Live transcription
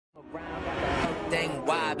thing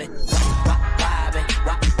wobbin', wobbin', wobbin'.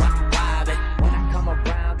 When I come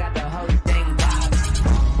around, got the whole thing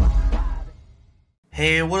wobbin'.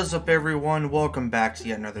 Hey, what is up everyone? Welcome back to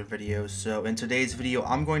yet another video. So in today's video,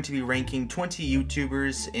 I'm going to be ranking 20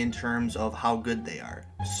 YouTubers in terms of how good they are.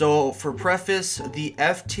 So for preface, the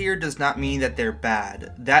F tier does not mean that they're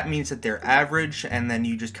bad. That means that they're average, and then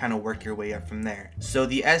you just kind of work your way up from there. So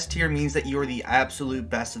the S tier means that you're the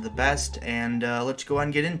absolute best of the best, and let's go ahead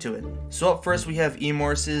and get into it. So up first we have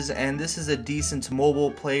Emorces, and this is a decent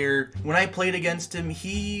mobile player. When I played against him,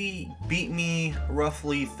 he beat me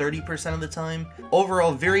roughly 30% of the time.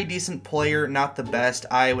 Overall, very decent player, not the best.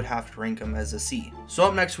 I would have to rank him as a C. So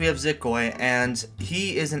up next we have Zikoi, and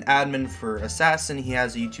he is an admin for Assassin. He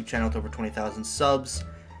has a YouTube channel with over 20,000 subs,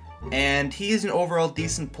 and he is an overall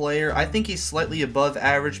decent player. I think he's slightly above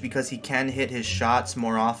average because he can hit his shots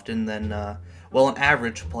more often than, well, an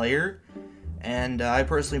average player, and I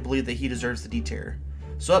personally believe that he deserves the D tier.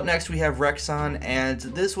 So up next we have Rexon, and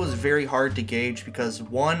this was very hard to gauge because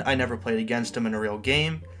 1, I never played against him in a real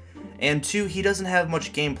game, and 2, he doesn't have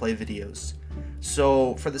much gameplay videos.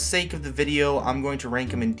 So for the sake of the video, I'm going to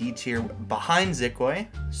rank him in D tier behind Zikoi.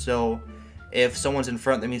 So if someone's in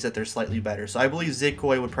front, that means that they're slightly better. So I believe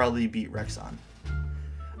Zikoi would probably beat Rexon.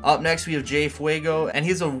 Up next we have Jay Fuego, and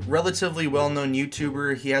he's a relatively well-known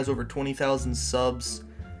YouTuber. He has over 20,000 subs,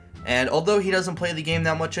 and although he doesn't play the game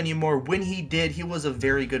that much anymore, when he did, he was a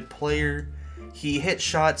very good player. He hit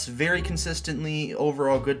shots very consistently,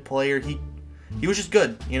 overall good player. He was just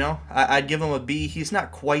good, you know? I'd give him a B. He's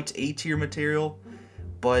not quite A tier material,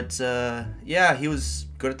 but yeah, he was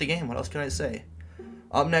good at the game. What else can I say?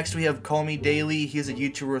 Up next we have Call Me Daily. He's a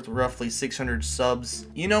YouTuber with roughly 600 subs.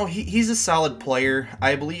 You know, he's a solid player.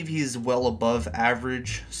 I believe he's well above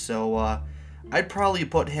average, so I'd probably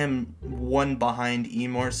put him 1 behind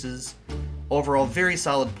Emorces. Overall, very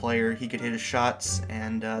solid player. He could hit his shots,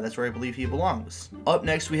 and that's where I believe he belongs. Up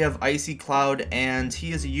next we have Icy Cloud, and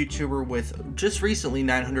he is a YouTuber with just recently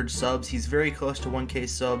 900 subs. He's very close to 1K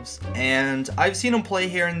subs, and I've seen him play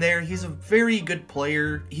here and there. He's a very good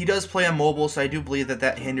player. He does play on mobile, so I do believe that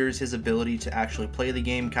that hinders his ability to actually play the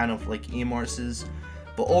game, kind of like Emorces.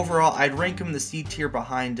 But overall, I'd rank him the C tier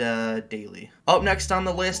behind Daily. Up next on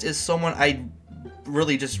the list is someone I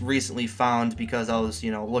really just recently found because I was,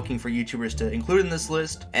 you know, looking for YouTubers to include in this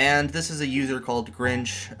list, and this is a user called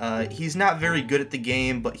Grinch. He's not very good at the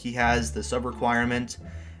game, but he has the sub requirement,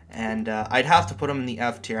 and I'd have to put him in the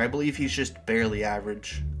F tier. I believe he's just barely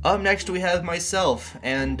average. Up next we have myself,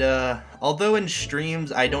 and although in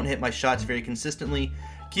streams I don't hit my shots very consistently,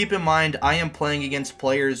 keep in mind I am playing against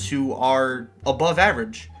players who are above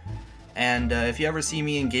average. And if you ever see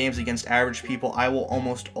me in games against average people, I will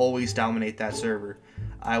almost always dominate that server.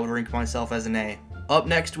 I would rank myself as an A. Up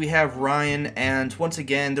next we have Ryan, and once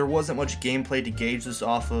again, there wasn't much gameplay to gauge this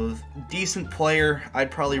off of. Decent player,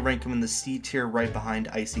 I'd probably rank him in the C tier right behind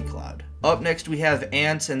Icy Cloud. Up next we have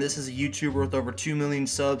Ant, and this is a YouTuber with over 2 million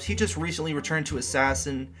subs. He just recently returned to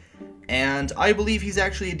Assassin, and I believe he's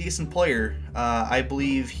actually a decent player. I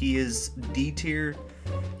believe he is D tier.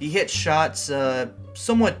 He hits shots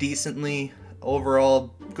somewhat decently.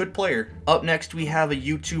 Overall, good player. Up next we have a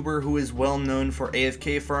YouTuber who is well known for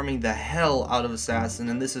AFK farming the hell out of Assassin,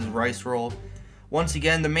 and this is RiceRoll. Once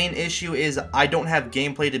again, the main issue is I don't have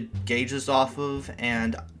gameplay to gauge this off of,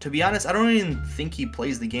 and to be honest, I don't even think he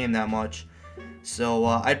plays the game that much. So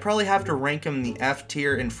I'd probably have to rank him in the F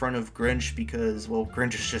tier in front of Grinch because, well,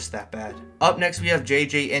 Grinch is just that bad. Up next we have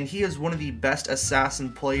JJ, and he is one of the best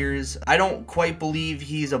Assassin players. I don't quite believe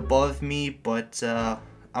he's above me, but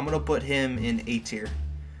I'm going to put him in A tier.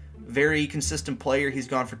 Very consistent player. He's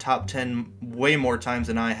gone for top 10 way more times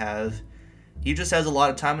than I have. He just has a lot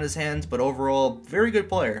of time in his hands, but overall, very good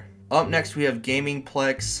player. Up next we have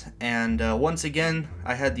GamingPlex, and once again,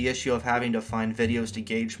 I had the issue of having to find videos to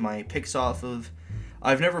gauge my picks off of.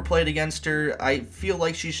 I've never played against her. I feel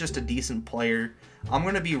like she's just a decent player. I'm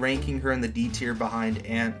going to be ranking her in the D tier behind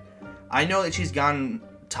Ant. I know that she's gone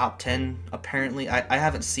top 10, apparently. I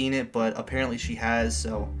haven't seen it, but apparently she has,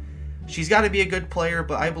 so she's got to be a good player,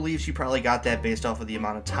 but I believe she probably got that based off of the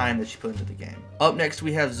amount of time that she put into the game. Up next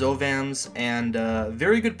we have Zovams, and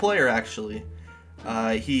very good player, actually.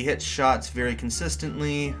 He hits shots very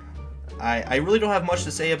consistently. I really don't have much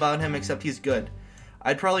to say about him except he's good.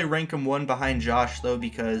 I'd probably rank him 1 behind Josh though,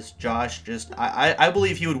 because Josh just, I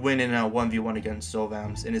believe he would win in a 1v1 against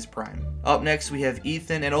Sovams in his prime. Up next we have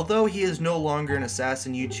Ethan, and although he is no longer an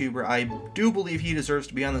assassin YouTuber, I do believe he deserves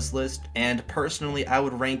to be on this list, and personally I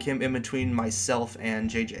would rank him in between myself and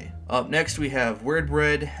JJ. Up next we have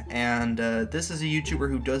WeirdBread, and this is a YouTuber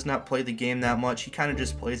who does not play the game that much. He kind of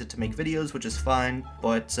just plays it to make videos, which is fine,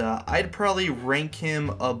 but I'd probably rank him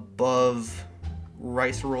above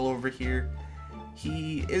Rice Roll over here.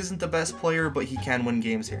 He isn't the best player, but he can win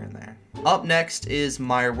games here and there. Up next is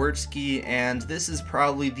Meyerwertsky, and this is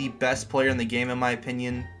probably the best player in the game in my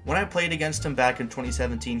opinion. When I played against him back in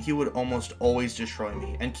 2017, he would almost always destroy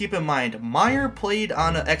me. And keep in mind, Meyer played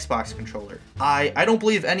on an Xbox controller. I don't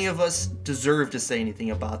believe any of us deserve to say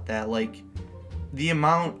anything about that. Like, the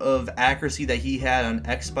amount of accuracy that he had on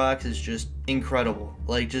Xbox is just incredible,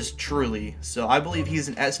 like just truly. So I believe he's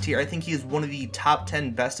an S tier. I think he's one of the top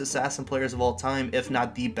 10 best assassin players of all time, if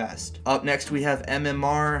not the best. Up next we have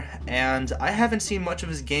MMR, and I haven't seen much of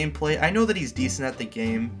his gameplay. I know that he's decent at the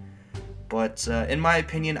game, but in my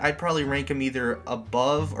opinion, I'd probably rank him either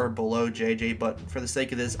above or below JJ, but for the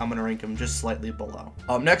sake of this, I'm going to rank him just slightly below.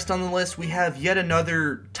 Next on the list, we have yet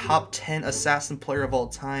another top 10 assassin player of all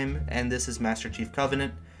time, and this is Master Chief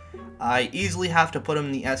Covenant. I easily have to put him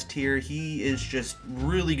in the S tier. He is just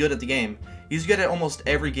really good at the game. He's good at almost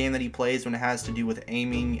every game that he plays when it has to do with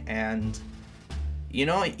aiming, and you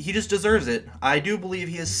know, he just deserves it. I do believe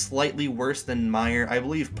he is slightly worse than Meyer. I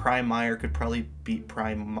believe Prime Meyer could probably beat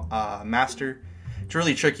Prime Master. It's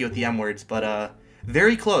really tricky with the M words, but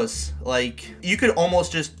very close. Like, you could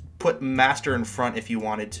almost just put Master in front if you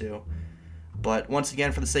wanted to. But once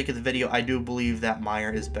again, for the sake of the video, I do believe that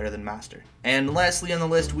Meyer is better than Master. And lastly on the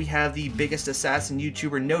list, we have the biggest assassin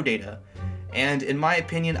YouTuber, No Data. And in my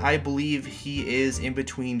opinion, I believe he is in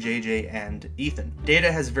between JJ and Ethan.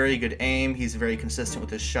 Data has very good aim, he's very consistent with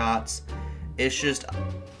his shots. It's just,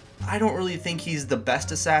 I don't really think he's the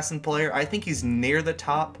best assassin player. I think he's near the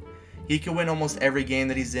top. He can win almost every game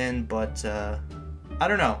that he's in, but I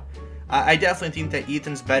don't know. I definitely think that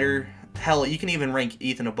Ethan's better. Hell, you can even rank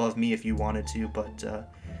Ethan above me if you wanted to, but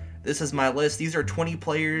this is my list. These are 20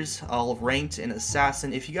 players all ranked in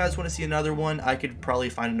Assassin. If you guys want to see another one, I could probably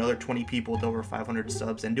find another 20 people with over 500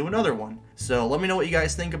 subs and do another one. So let me know what you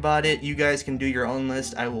guys think about it. You guys can do your own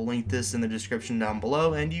list. I will link this in the description down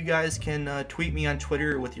below, and you guys can tweet me on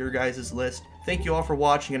Twitter with your guys' list. Thank you all for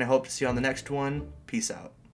watching, and I hope to see you on the next one. Peace out.